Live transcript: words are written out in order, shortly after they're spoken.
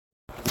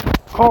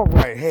All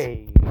right,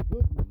 hey,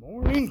 good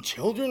morning,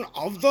 children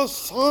of the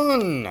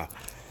sun. You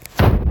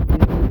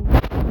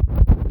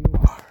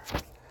are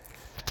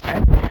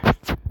at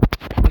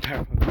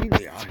Hotel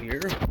Familia here.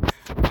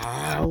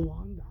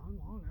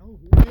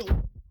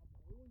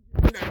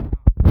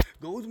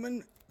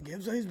 Guzman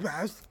gives his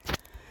best.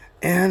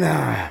 And,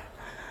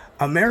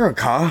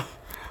 America,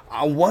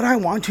 what I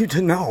want you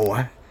to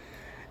know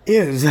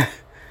is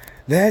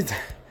that,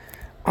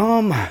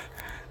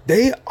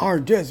 they are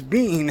just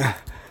being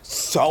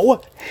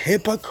so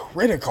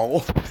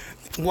hypocritical.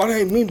 What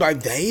I mean by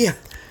they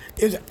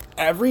is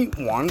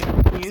everyone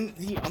in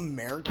the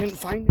American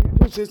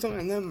financial system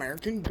and the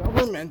American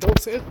governmental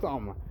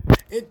system.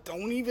 It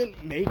don't even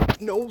make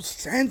no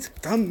sense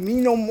to me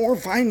no more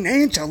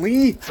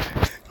financially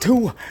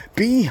to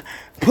be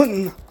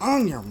putting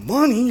on your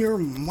money, your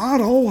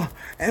motto,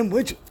 and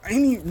which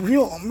any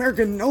real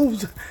American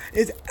knows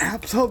is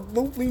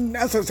absolutely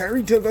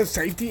necessary to the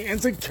safety and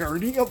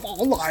security of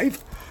all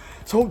life.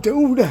 So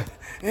dude,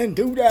 and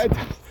dudette,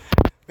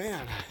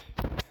 man,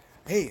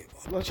 hey,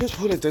 let's just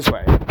put it this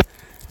way.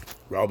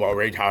 Robo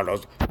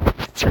retardos,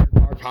 share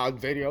our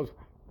videos,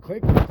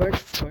 click,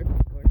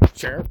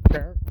 share,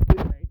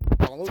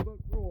 follow the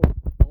rules,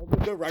 follow the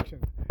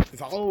directions,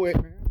 follow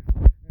it, man.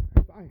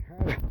 If I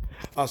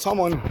had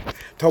someone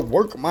to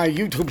work my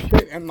YouTube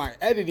shit and my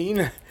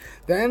editing,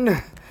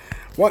 then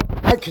what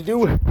I could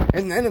do,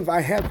 and then if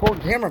I had 4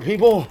 camera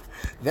people,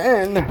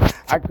 then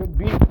I could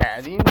be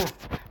adding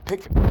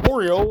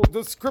pictorial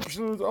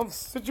descriptions of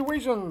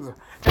situations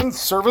and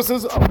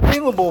services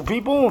available,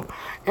 people,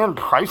 and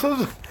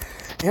prices.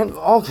 And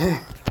okay,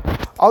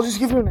 I'll just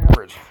give you an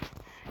average.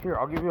 Here,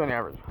 I'll give you an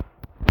average.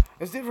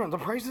 It's different. The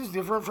price is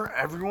different for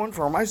everyone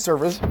for my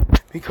service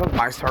because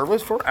my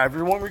service for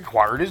everyone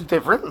required is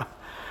different.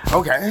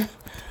 Okay.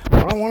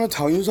 What I want to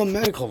tell you is a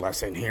medical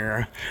lesson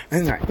here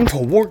and an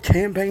anti-war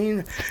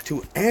campaign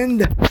to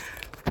end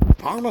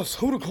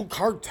pharmaceutical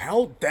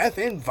cartel death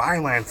and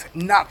violence,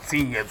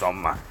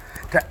 Nazism,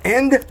 to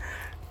end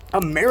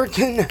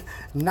American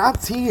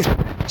Nazi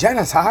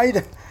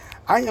genocide.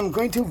 I am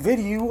going to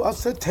video a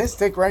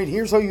statistic right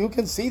here so you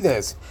can see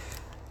this.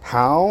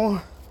 I'm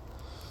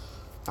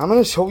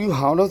going to show you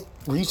how to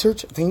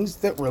research things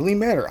that really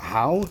matter.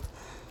 How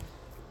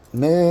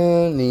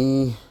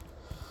many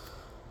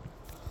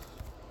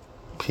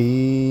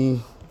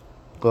people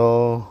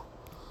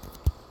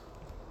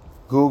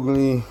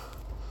googly,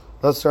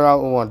 let's start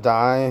out with one,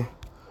 die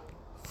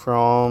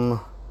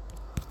from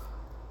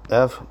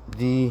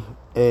FDA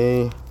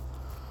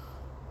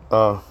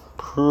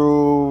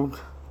approved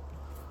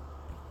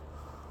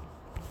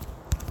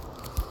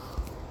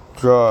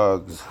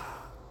drugs.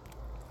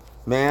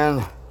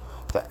 Man,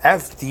 the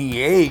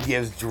FDA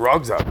gives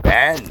drugs a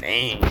bad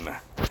name.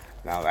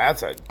 Now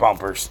that's a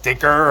bumper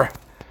sticker.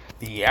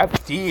 The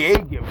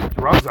FDA gives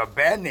drugs a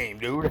bad name,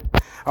 dude.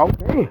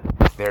 Okay,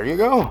 there you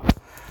go.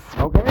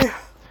 Okay,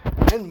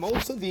 and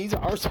most of these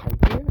are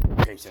psychiatric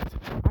patients.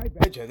 I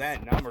bet you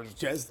that number's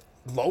just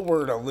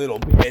lowered a little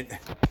bit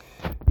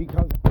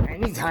because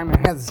anytime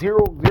it has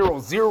 000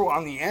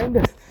 on the end,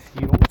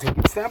 you don't think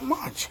it's that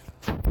much.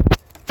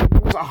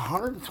 Because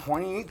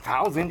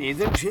 128,000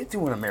 isn't shit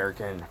to an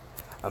American.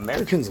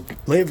 Americans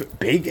live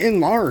big and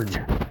large.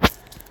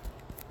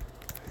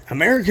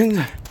 Americans,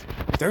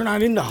 they're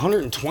not into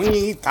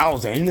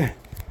 128,000.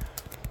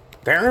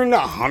 They're into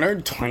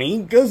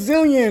 120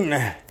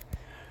 gazillion.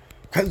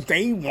 Because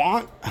they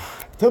want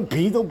to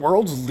be the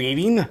world's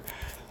leading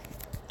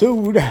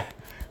dude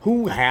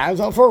who has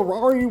a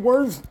Ferrari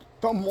worth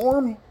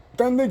more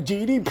than the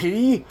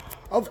GDP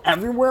of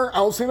everywhere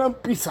else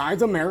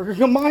besides America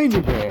combined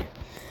today.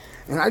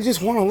 And I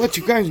just want to let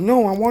you guys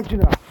know, I want you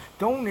to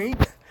donate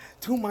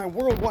to my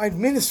worldwide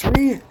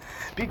ministry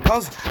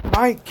because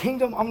my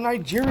Kingdom of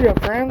Nigeria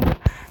friends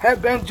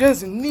have been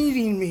just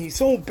needing me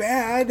so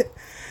bad.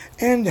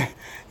 And,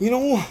 you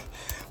know,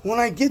 when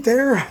I get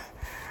there,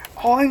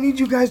 all I need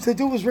you guys to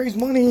do is raise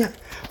money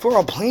for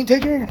a plane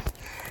ticket.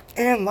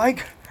 And,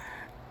 like,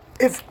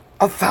 if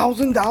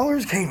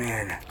 $1,000 came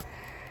in,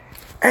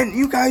 and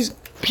you guys,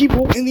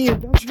 people in the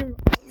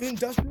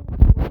industrial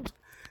world,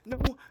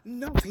 know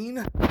nothing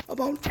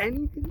about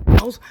anything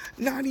else,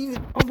 not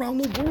even around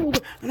the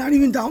world, not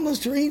even down the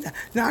street,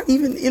 not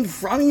even in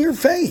front of your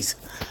face.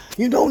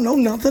 You don't know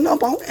nothing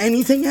about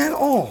anything at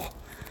all.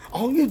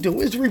 All you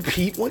do is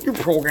repeat what you're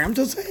programmed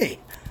to say.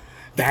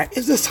 That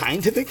is a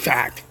scientific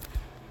fact.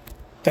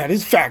 That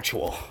is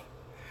factual.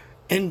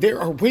 And there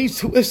are ways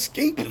to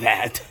escape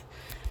that.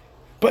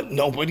 But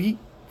nobody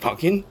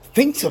fucking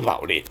thinks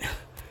about it.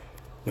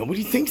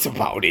 Nobody thinks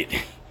about it.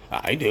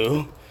 I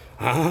do.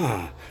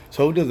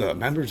 So do the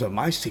members of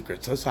my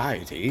secret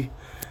society.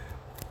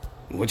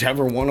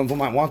 Whichever one of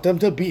them I want them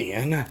to be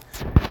in.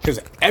 Because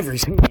every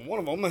single one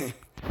of them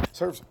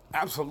serves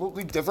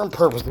absolutely different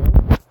purposes.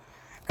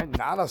 And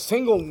not a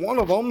single one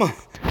of them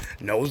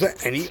knows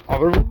that any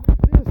other one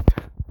exists.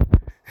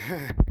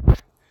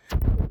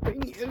 The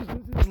thing is,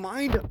 this is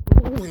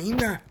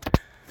mind-blowing.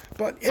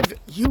 But if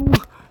you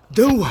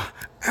do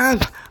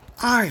as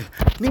I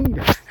need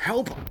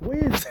help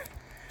with,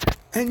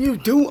 and you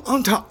do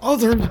unto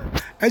others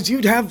as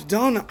you'd have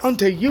done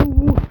unto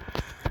you,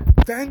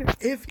 then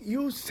if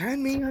you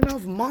send me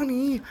enough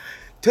money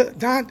to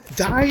not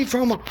die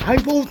from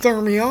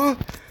hypothermia,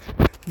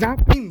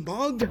 not being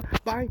mugged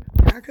by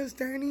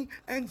Pakistani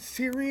and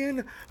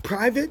Syrian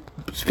private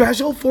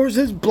special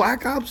forces,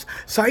 black ops,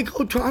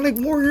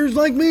 psychotronic warriors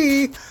like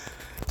me,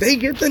 they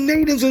get the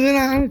natives in and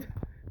out,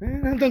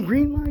 man, the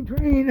Green Line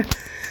train,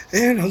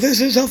 and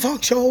this is a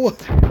fuck show,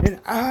 and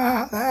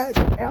that's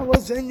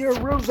Allison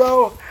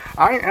Russo.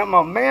 I am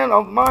a man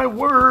of my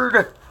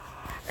word,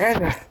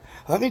 and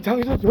let me tell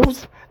you the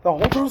truth, the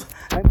whole truth,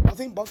 and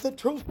nothing but the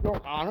truth, Your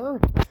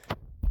Honor.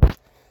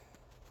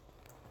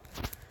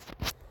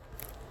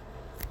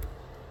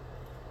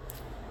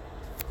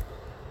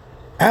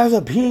 As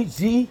a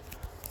PhD,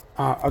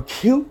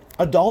 acute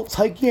adult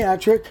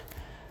psychiatric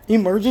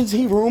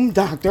emergency room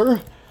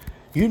doctor,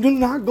 you do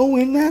not go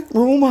in that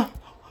room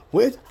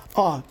with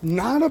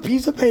not a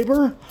piece of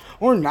paper,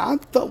 or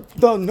not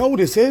the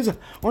notices,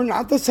 or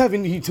not the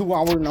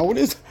 72-hour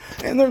notice,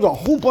 and there's a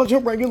whole bunch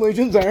of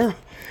regulations there,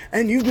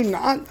 and you do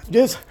not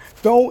just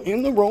go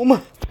in the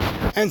room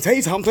and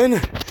say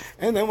something,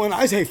 and then when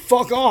I say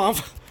fuck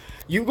off,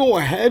 you go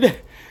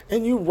ahead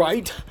and you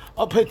write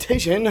a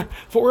petition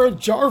for a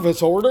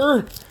Jarvis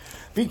order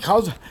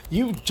because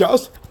you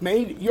just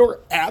made your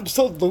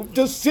absolute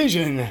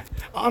decision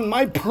on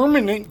my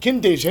permanent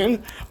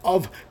condition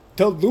of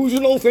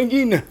delusional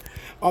thinking,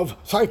 of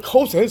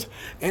psychosis,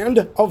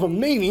 and of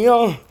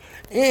mania,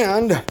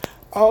 and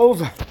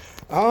of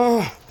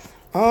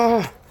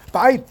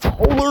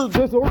bipolar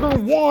disorder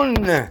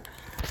 1.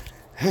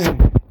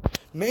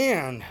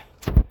 Man,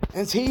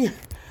 and see,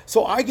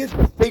 so I get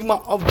the stigma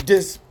of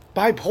this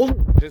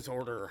bipolar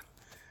disorder.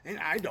 And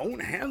I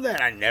don't have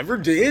that. I never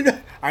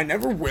did. I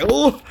never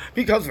will.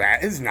 Because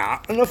that is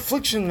not an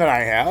affliction that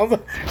I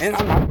have. And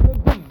I'm not going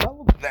to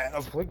develop that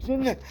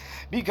affliction.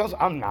 Because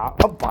I'm not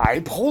a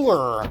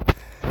bipolar.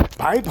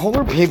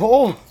 Bipolar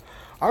people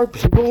are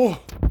people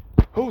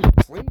who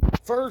sleep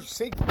for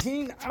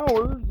 16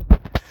 hours.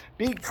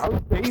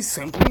 Because they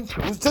simply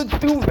choose to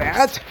do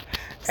that.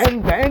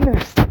 And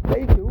then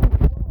they do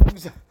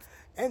drugs.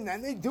 And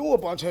then they do a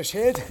bunch of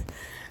shit.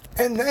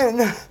 And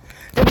then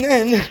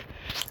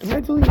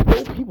mentally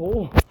ill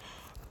people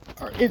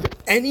is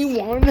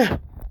anyone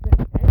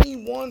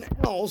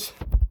else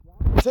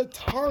wants to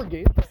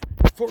target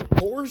for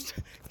forced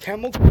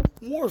chemical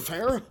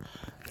warfare.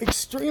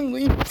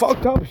 Extremely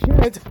fucked up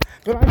shit,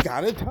 but I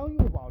gotta tell you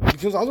about it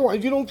because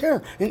otherwise you don't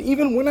care. And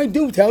even when I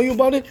do tell you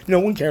about it, no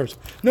one cares.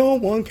 No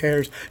one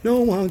cares. No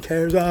one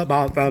cares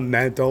about the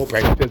mental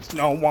patients.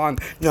 No one.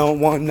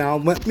 Now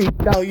let me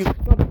tell you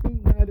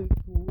something that is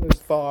cool as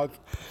fuck.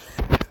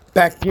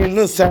 Back in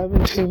the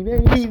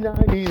 1780s,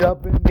 90s,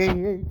 up in the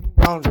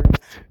 1800s,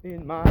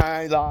 in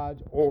my lodge,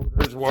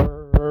 orders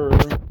were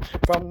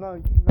from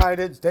the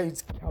United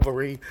States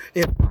Cavalry.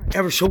 If I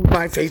ever showed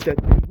my face, that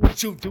they would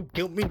shoot to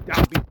kill me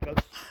down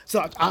because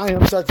I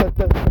am such a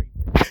disgrace.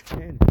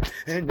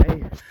 And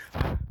they,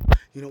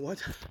 you know what?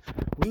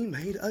 We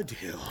made a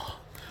deal.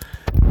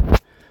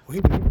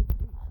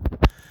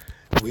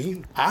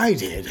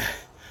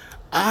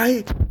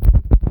 I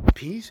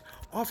peace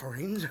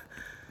offerings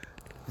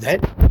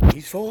that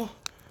peaceful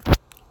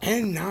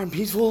and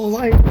non-peaceful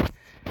alike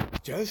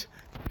just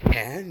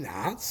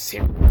cannot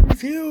simply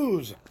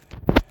refuse.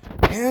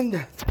 And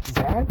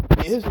that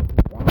is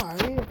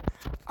why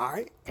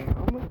I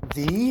am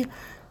the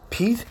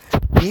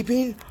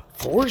peacekeeping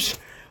force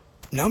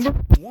number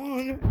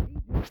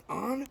 1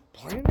 on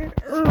planet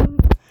Earth,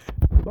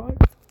 but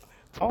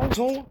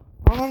also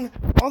on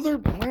other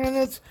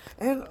planets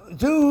and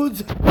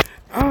dudes.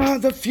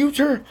 The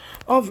future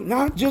of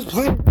not just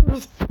planet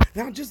Earth,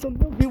 not just the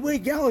Milky Way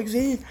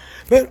galaxy,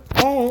 but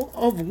all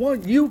of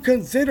what you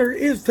consider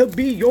is to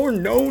be your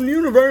known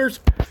universe.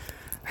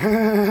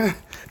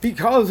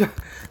 Because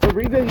the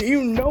reason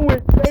you know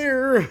it's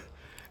there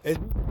is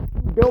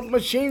you built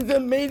machines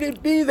that made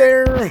it be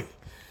there.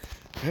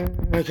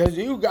 Because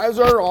you guys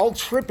are all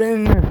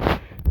tripping,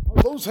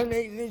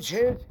 hallucinating and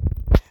shit.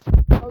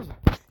 Because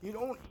you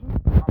don't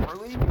eat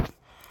properly.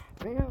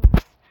 Man,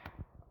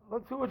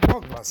 let's do a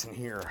drug lesson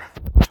here.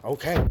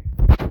 Okay.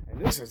 And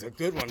this is a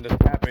good one to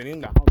tap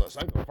into how the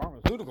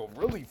psychopharmaceutical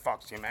really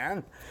fucks you,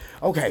 man.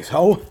 Okay,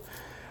 so,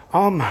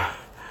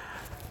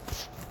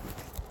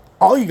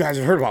 all you guys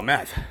have heard about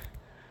meth.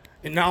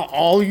 And now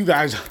all you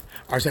guys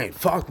are saying,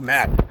 fuck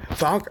meth,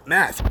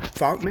 man.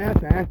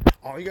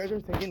 All you guys are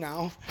thinking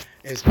now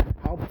is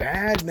how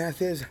bad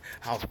meth is,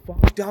 how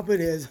fucked up it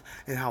is,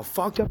 and how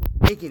fucked up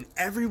it's making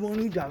everyone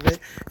who does it,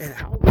 and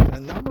how it's the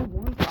number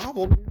 1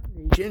 problem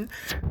in our nation,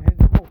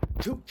 and how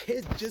 2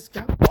 kids just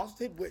got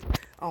busted with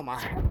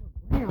half a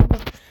gram,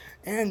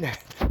 and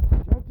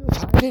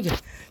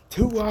decided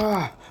to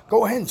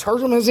go ahead and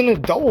charge them as an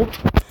adult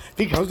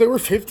because they were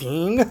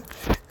 15,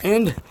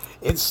 and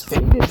it's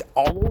stated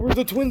all over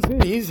the Twin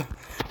Cities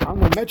on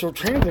the Metro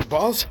Transit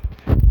bus,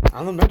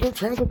 and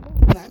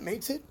that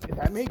makes it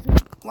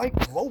like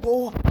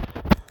global.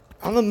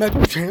 On the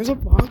Metro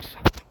Transit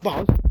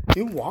bus,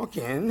 you walk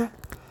in,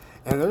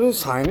 and they're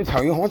just trying to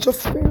tell you how much a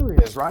fair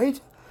is, right?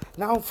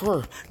 Now,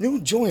 for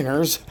new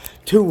joiners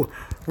to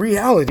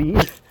reality,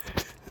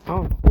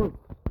 for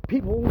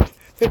people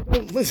that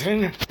don't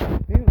listen,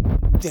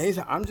 days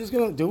I'm just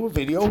gonna do a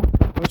video,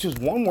 which is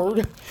one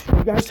word.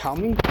 You guys tell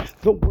me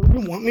the word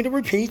you want me to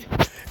repeat,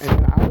 and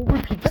then I will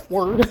repeat that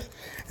word,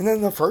 and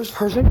then the first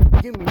person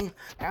can give me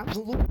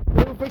absolute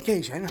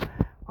verification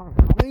on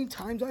how many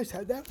times I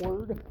said that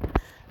word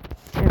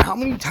and how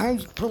many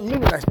times per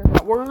minute I said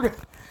that word.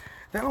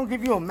 That'll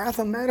give you a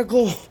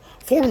mathematical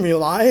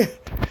formula,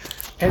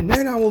 and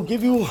then I will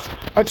give you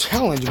a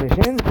challenge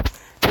mission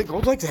that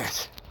goes like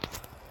this.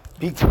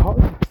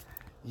 Because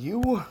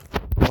you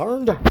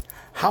learned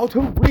how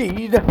to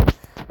read,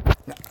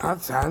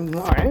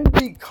 and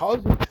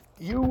because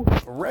you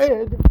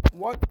read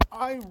what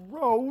I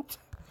wrote,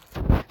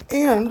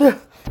 and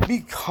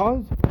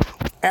because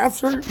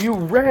after you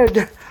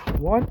read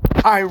what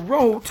I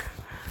wrote,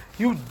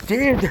 you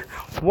did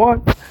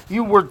what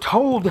you were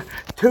told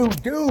to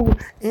do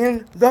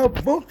in the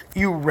book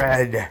you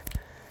read.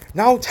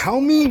 Now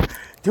tell me,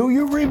 do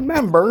you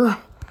remember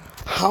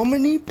how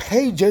many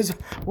pages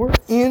were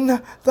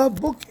in the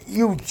book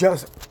you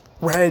just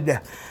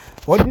read?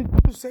 What did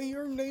you say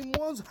your name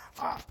was?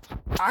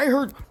 I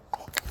heard.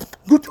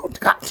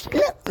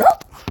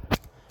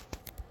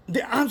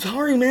 I'm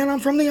sorry, man. I'm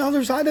from the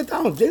other side of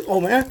town.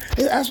 Oh, man.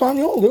 That's what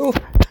you'll do.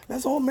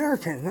 That's all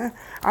American, man.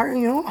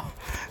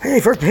 Hey,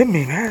 forgive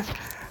me, man.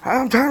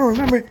 I'm trying to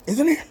remember.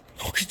 Isn't it?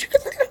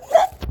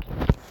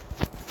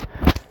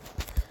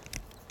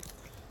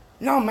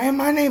 No, man.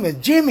 My name is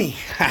Jimmy.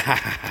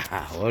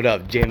 What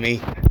up, Jimmy?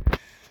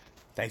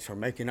 Thanks for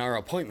making our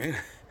appointment.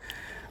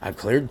 I've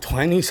cleared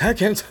 20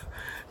 seconds.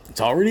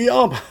 It's already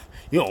up.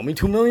 You owe me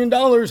 $2 million.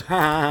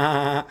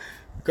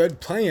 Good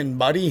playing,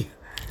 buddy.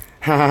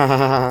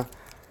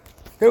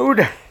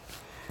 Dude,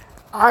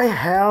 I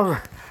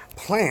have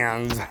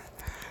plans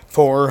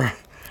for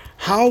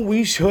how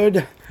we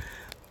should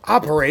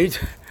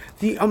operate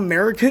the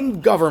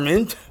American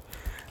government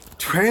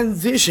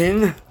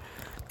transition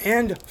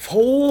and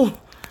full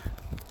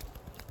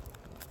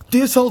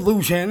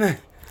dissolution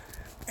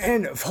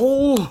and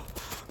full,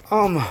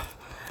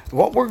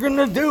 what we're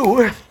gonna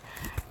do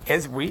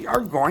is we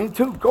are going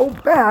to go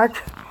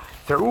back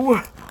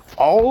through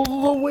all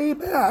the way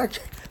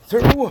back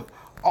through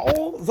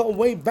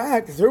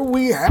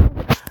we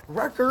have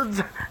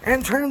records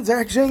and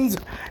transactions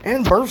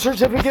and birth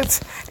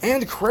certificates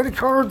and credit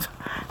cards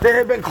that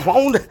have been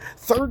cloned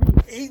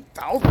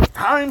 38,000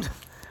 times.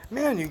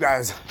 Man, you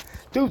guys,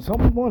 dude,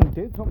 someone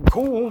did something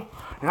cool,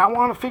 and I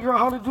want to figure out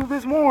how to do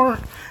this more.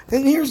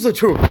 And here's the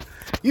truth.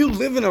 You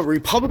live in a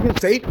Republican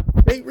state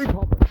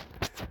republic.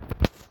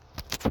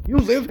 You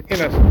live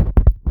in a state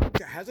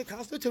that has a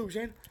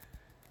constitution,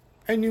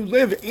 and you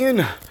live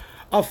in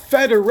a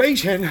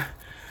federation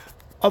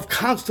of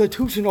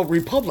constitutional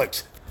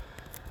republics.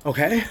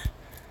 Okay?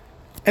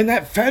 And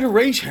that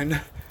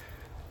federation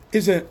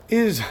is the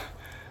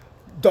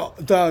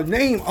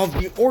name of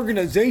the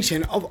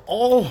organization of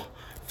all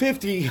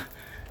 50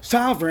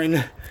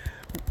 sovereign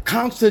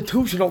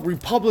constitutional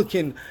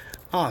Republican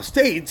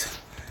states,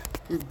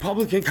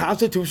 Republican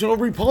constitutional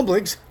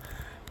republics,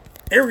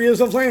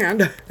 areas of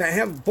land that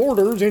have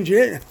borders and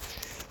shit.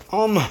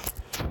 Let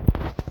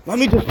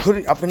me just put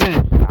it up in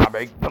the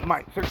topic of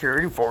my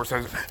security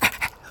forces.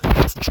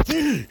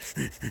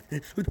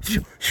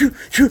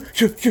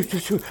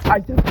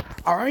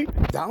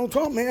 Alright, Donald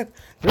Trump, man.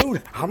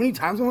 Dude, how many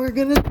times am I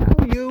gonna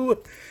tell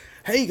you?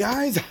 Hey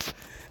guys,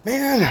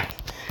 man,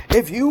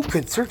 if you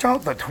could search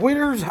out the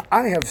Twitters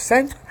I have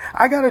sent,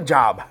 I got a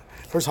job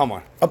for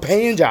someone. A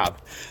paying job.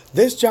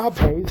 This job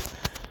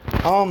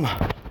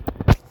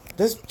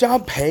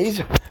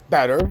pays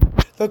better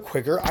the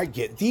quicker I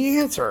get the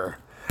answer.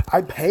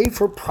 I pay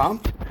for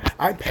prompt.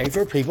 I pay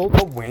for people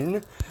to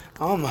win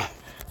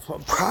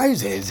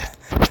prizes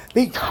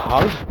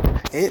because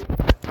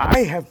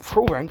I have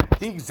proven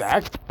the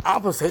exact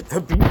opposite to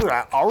be what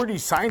I already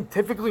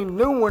scientifically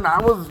knew when I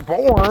was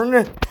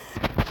born.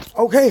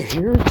 Okay,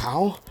 here's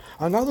how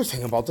another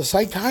thing about the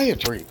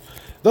psychiatry,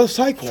 the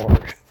psych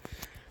ward.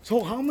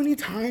 So how many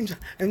times,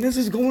 and this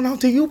is going out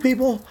to you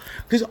people,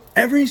 because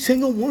every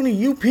single one of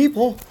you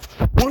people,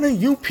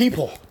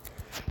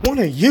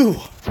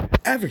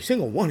 every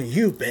single one of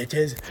you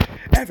bitches,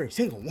 every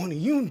single one of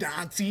you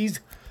Nazis,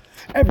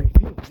 every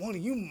single one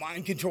of you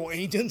mind control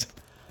agents,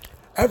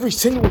 every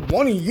single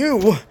one of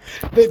you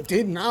that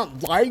did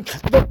not like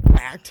the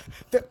fact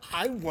that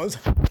I was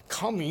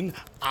coming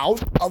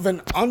out of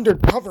an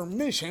undercover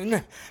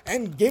mission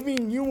and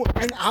giving you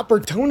an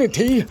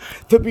opportunity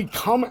to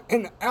become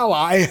an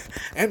ally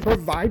and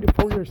provide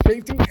for your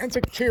safety and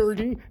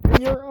security and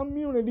your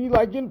immunity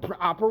like in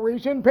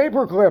Operation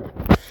Paperclip.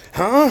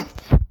 Huh?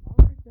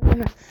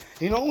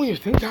 You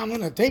think I'm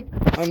gonna take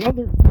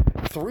another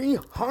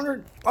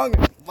 300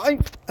 fucking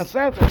life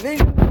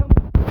assassinations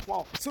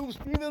while Sue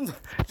Stevens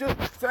just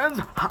says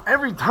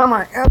every time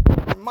I ask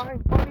for my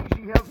money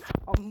she has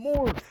a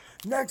more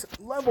next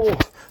level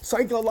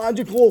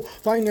psychological,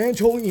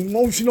 financial,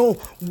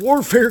 emotional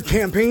warfare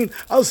campaign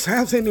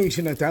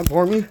assassination attempt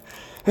for me.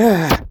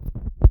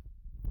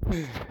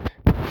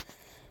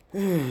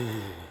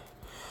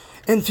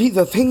 And see,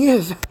 the thing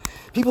is,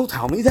 people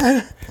tell me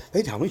that.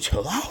 They tell me,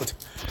 chill out.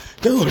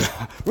 Dude,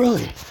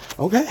 really?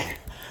 Okay.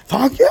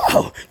 Fuck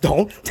you.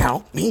 Don't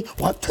tell me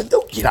what to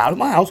do. Get out of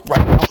my house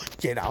right now.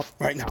 Get out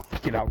right now.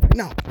 Get out right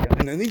now.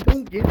 And then they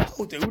don't get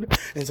out, dude.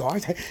 And so I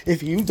say,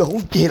 if you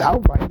don't get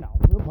out right now,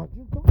 we'll punch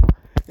your door.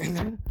 And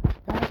then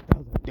that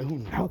doesn't do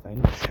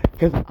nothing.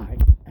 Because I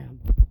am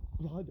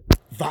blood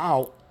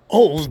vow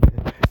old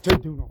to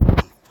do no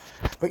harm.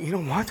 But you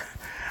know what?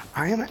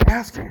 I'm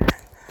asking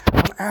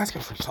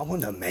for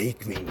someone to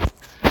make me.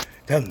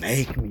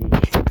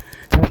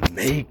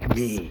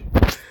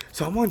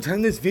 Someone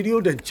send this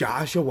video to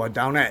Joshua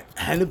down at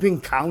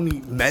Hennepin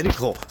County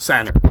Medical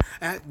Center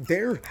at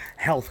their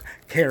health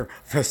care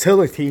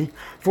facility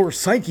for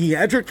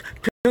psychiatric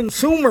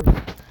consumers.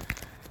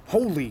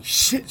 Holy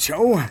shit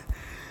show.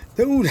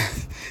 Dude,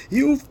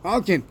 you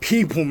fucking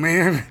people,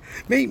 man,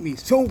 make me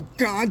so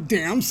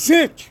goddamn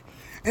sick.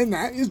 And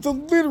that is the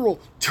literal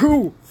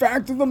true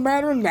fact of the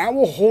matter, and that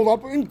will hold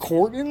up in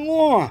court in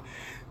law.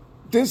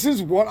 This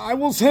is what I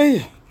will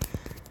say.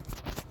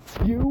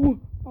 You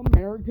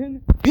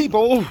American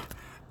people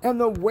and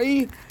the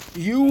way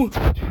you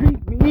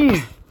treat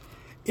me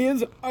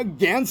is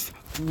against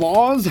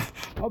laws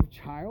of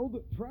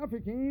child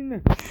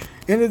trafficking.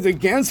 It is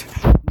against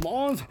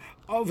laws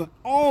of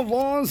all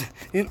laws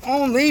in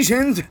all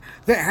nations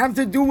that have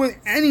to do with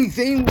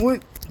anything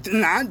with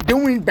not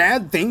doing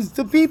bad things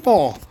to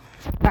people.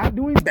 Not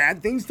doing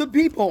bad things to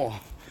people.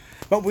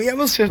 But we have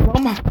a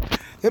system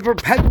that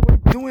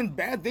perpetuates doing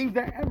bad things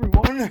to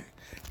everyone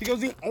because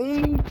the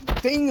only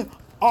thing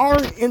our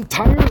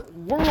entire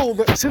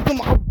world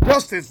system of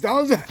justice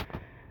does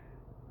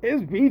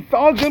is be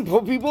thugs and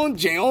put people in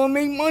jail and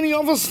make money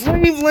off of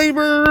slave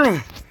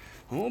labor.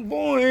 Oh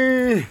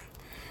boy.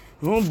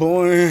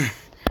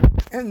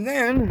 And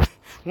then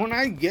when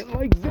I get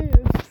like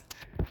this,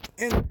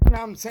 and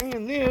I'm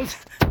saying this,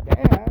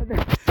 Dad,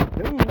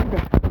 dude,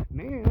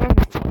 man,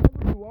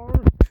 whatever you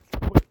are,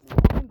 quit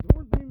running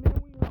towards me,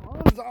 man, with your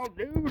arms out,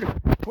 dude.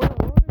 Quit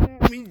running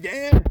at me,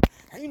 Dad.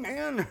 Hey,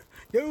 man,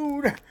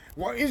 dude,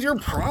 what is your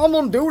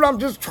problem, dude? I'm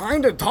just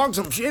trying to talk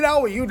some shit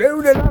out with you,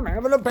 dude, and I'm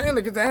having a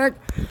panic attack.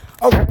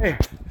 Okay.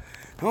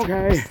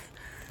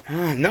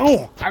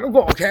 No, I don't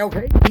go,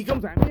 okay. He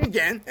comes at me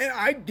again, and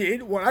I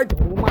did what I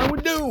told him I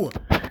would do.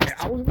 And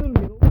I was in the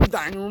middle of the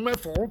dining room at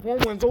 404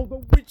 Winslow, the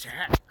witch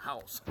hat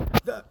house,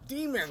 the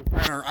demon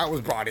center I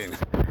was brought in.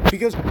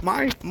 Because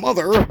my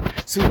mother,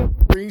 Susan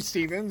Marie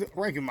Stevens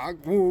Reichenbach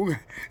Woog,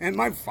 and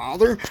my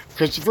father,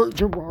 Christopher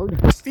Gerard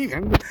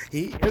Stevens,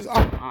 he is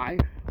a high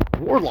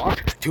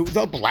warlock to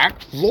the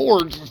Black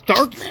Lord's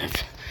darkness.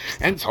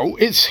 And so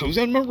is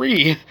Susan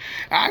Marie.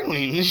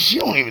 She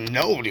don't even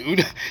know,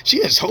 dude. She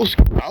is so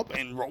screwed up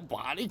and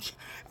robotic.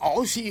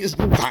 All she is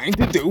designed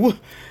to do,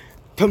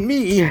 to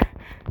me,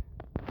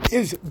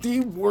 is the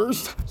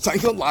worst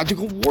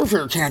psychological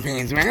warfare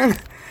campaigns, man.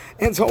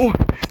 And so,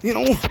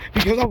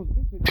 because I was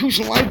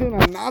institutionalized in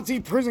a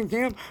Nazi prison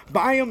camp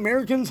by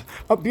Americans,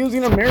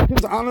 abusing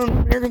Americans on an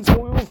American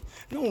soil.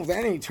 No,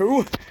 that ain't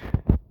true.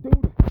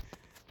 Dude,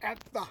 at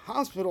the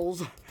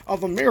hospitals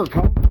of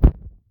America,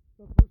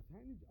 the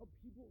percentage of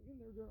people in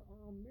there that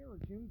are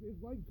Americans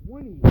is like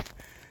 20.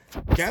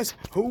 Guess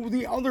who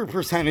the other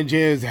percentage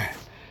is?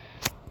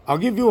 I'll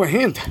give you a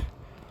hint.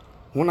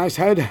 When I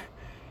said,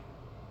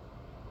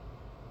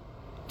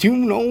 do you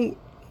know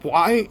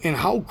why and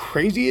how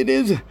crazy it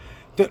is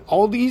that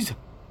all these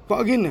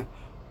fucking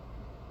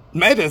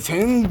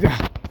medicines,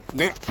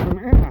 man,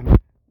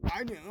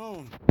 I didn't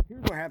know.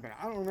 Here's what happened.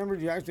 I don't remember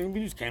the exact thing, but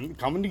you just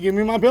coming to give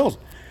me my pills.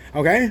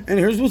 Okay? And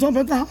here's what's up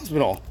at the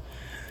hospital.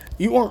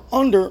 You are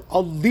under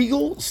a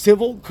legal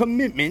civil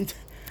commitment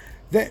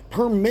that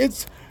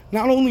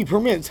not only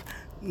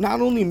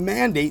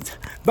mandates,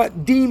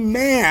 but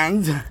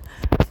demands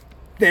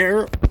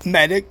their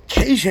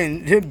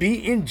medication to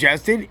be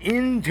ingested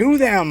into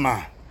them.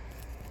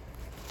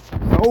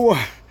 So,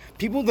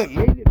 people that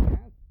made it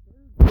past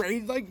third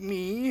grade like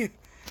me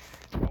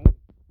don't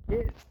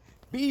get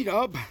beat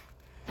up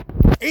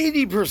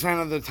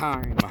 80% of the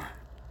time.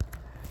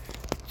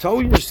 So,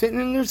 you're sitting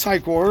in the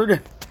psych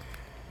ward.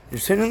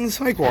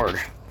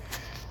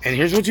 And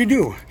here's what you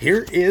do.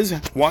 Here is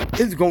what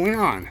is going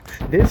on.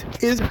 This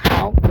is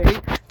how they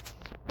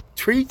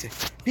treat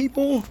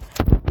people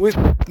with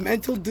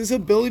mental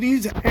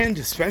disabilities and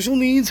special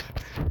needs.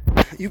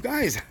 You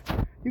guys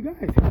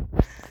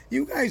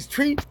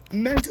treat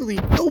mentally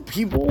ill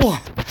people.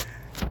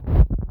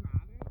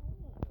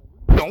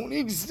 Don't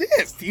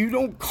exist. You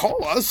don't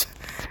call us.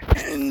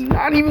 And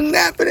not even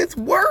that, but it's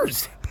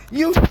worse.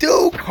 You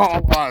do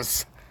call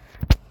us.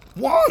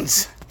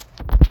 Once.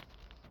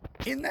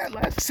 In that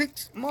last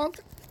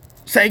 6-month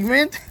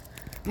segment,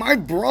 my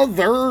blood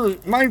brother,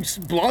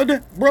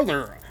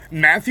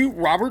 Matthew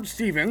Robert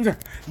Stevens,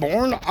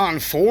 born on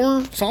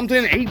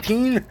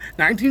 4-18,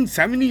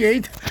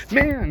 1978,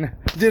 man,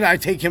 did I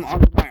take him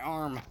under my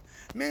arm.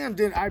 Man,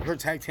 did I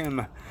protect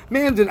him.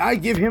 Man, did I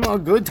give him a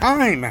good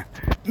time.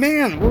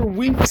 Man, were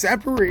we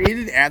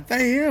separated at the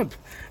hip.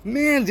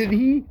 Man, did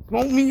he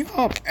smoke me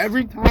up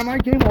every time I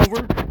came over.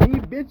 And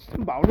he bitched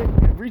about it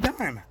every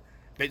time.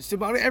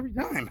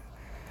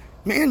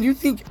 Man, you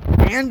think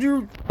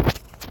Andrew,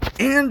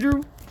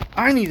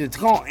 I need to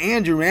call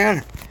Andrew,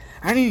 man.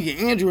 I need to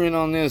get Andrew in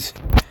on this.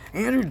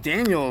 Andrew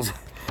Daniels.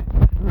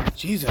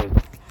 Jesus.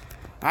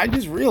 I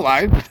just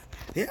realized,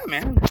 yeah,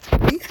 man,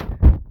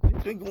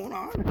 it's been going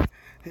on.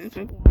 It's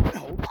been going on my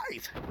whole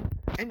life.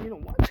 And you know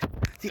what?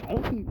 The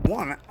only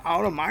one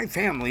out of my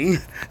family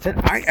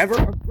that I ever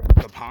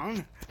aggressed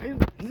upon is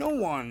no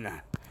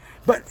one.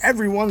 But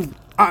everyone,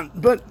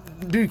 but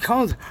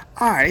because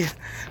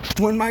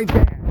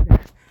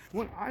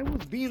when I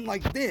was being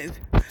like this,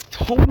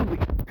 totally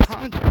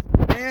conscious,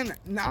 man,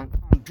 not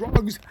on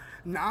drugs,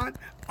 not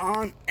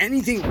on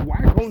anything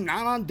wacko,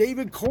 not on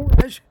David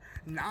Koresh,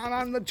 not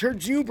on the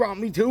church you brought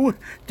me to,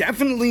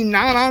 definitely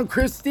not on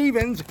Chris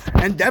Stevens,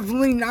 and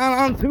definitely not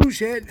on two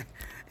shit,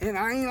 and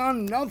I ain't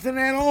on nothing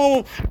at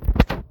all.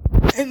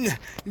 And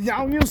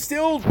now you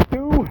still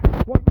do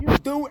what you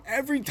do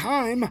every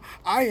time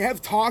I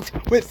have talked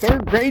with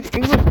third grade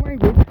English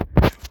language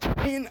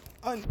in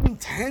an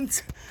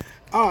intense,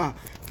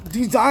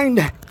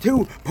 designed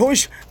to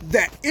push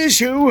the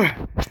issue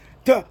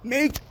to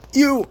make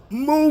you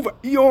move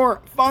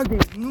your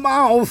fucking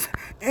mouth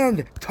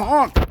and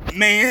talk,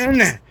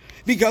 man.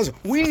 Because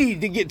we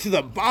need to get to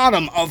the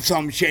bottom of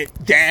some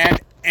shit,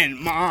 Dad and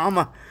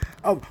Mom,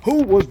 of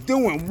who was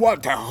doing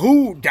what to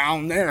who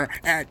down there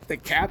at the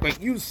Catholic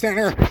Youth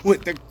Center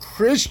with the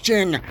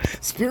Christian,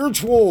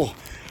 spiritual,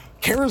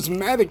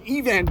 charismatic,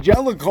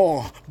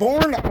 evangelical,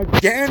 born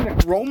again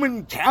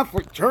Roman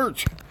Catholic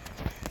Church.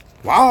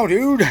 Wow,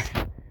 dude.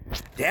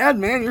 Dad,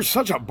 man, you're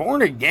such a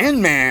born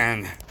again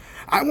man.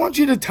 I want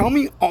you to tell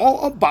me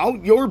all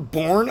about your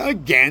born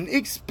again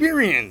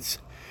experience.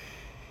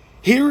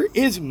 Here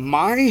is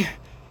my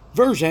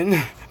version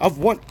of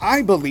what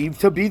I believe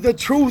to be the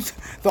truth,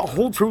 the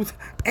whole truth,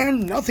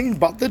 and nothing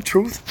but the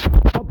truth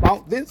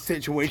about this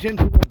situation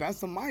to the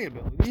best of my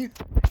ability.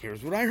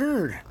 Here's what I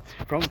heard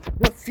from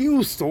the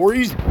few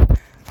stories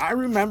I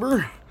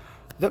remember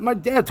that my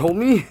dad told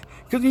me,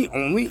 because he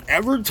only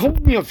ever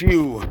told me a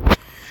few.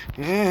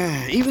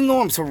 Even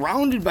though I'm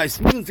surrounded by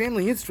Stephen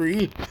family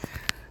history,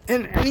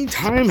 and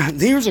anytime,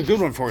 here's a good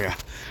one for you.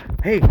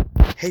 Hey,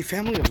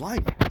 family of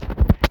life.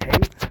 Hey,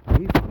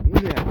 mi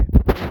familia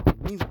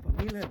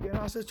de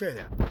las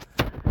estrellas.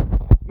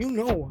 You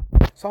know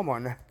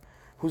someone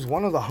who's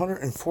one of the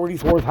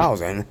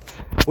 144,000.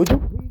 Would you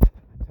please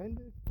send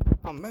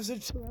a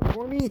message to them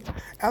for me?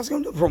 Ask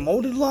them to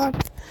promote it a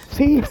lot.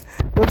 See,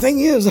 the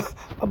thing is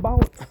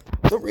about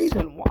the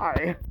reason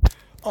why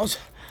us,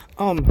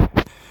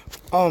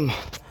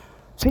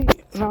 see,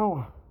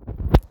 now,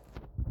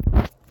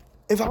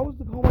 if I was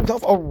to call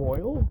myself a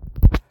royal,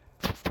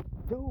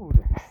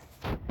 dude,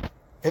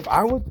 if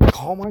I was to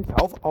call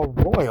myself a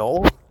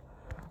royal,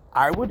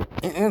 I would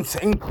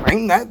insane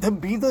claim that to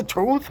be the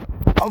truth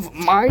of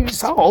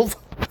myself,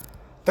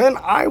 then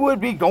I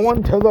would be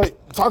going to the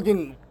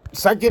fucking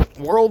second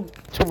world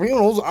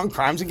tribunals on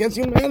crimes against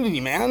humanity,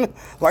 man,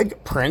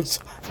 like Prince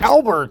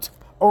Albert,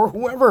 or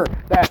whoever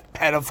that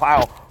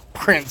pedophile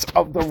prince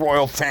of the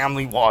royal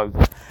family was,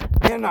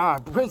 and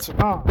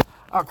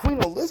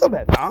Queen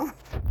Elizabeth,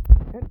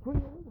 and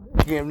Queen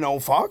Elizabeth gave no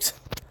fucks,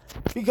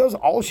 because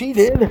all she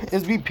did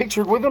is be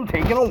pictured with him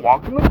taking a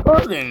walk in the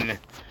garden.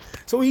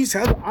 So he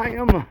says,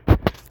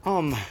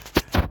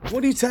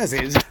 what he says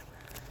is,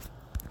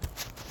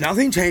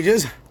 nothing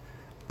changes,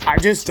 I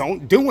just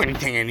don't do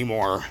anything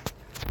anymore.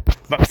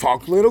 But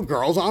fuck little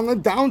girls on the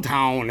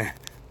downtown,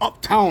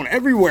 uptown,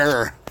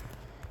 everywhere.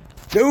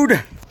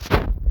 Dude,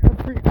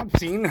 Jeffrey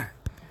Epstein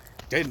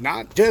did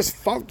not just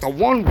fuck the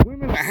one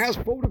woman that has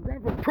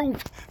photographic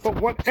proof, but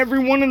what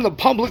everyone in the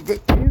public that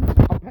is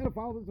a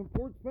pedophile that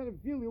supports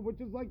pedophilia,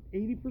 which is like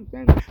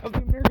 80% of the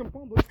American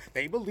public,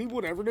 they believe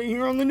whatever they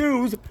hear on the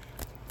news.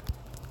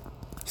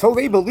 So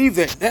they believe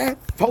that that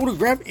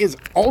photograph is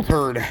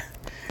altered,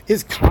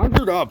 is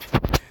conjured up.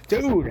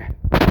 Dude,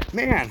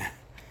 man,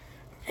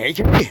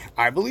 AKA,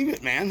 I believe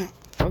it, man.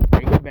 Let's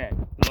make a bet.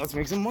 Let's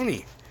make some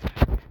money.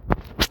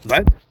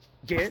 Let's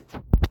get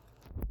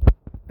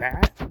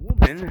that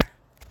woman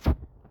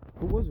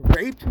who was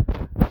raped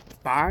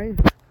by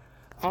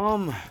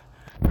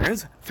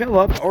Prince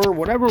Philip or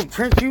whatever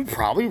prince, you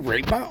probably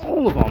raped by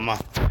all of them.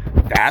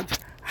 That's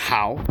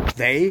how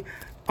they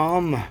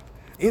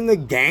in the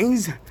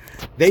gangs,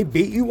 they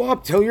beat you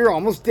up till you're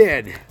almost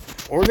dead,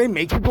 or they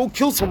make you go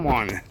kill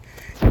someone.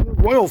 In the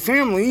royal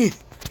family,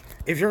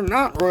 if you're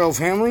not royal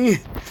family,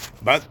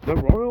 but the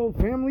royal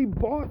family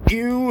bought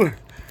you,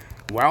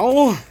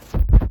 well,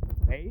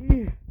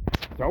 they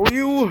throw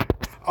you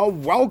a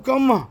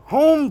welcome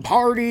home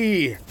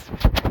party.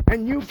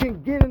 And you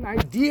can get an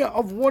idea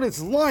of what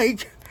it's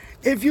like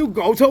if you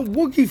go to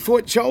Wookie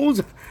Foot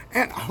shows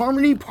at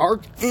Harmony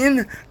Park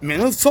in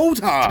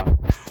Minnesota.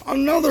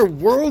 Another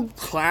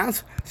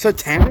world-class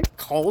satanic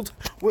cult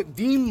with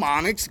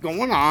demonics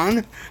going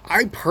on.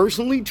 I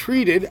personally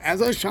treated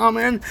as a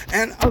shaman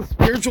and a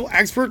spiritual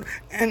expert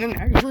and an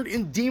expert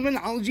in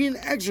demonology and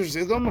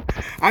exorcism.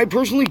 I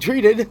personally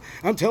treated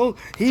until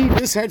he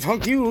just said,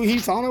 fuck you. He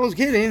thought I was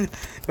kidding,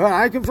 but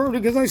I confirmed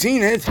it because I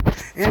seen it.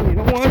 And you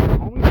know what?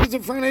 Call me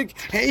schizophrenic.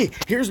 Hey,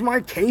 here's my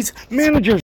case manager.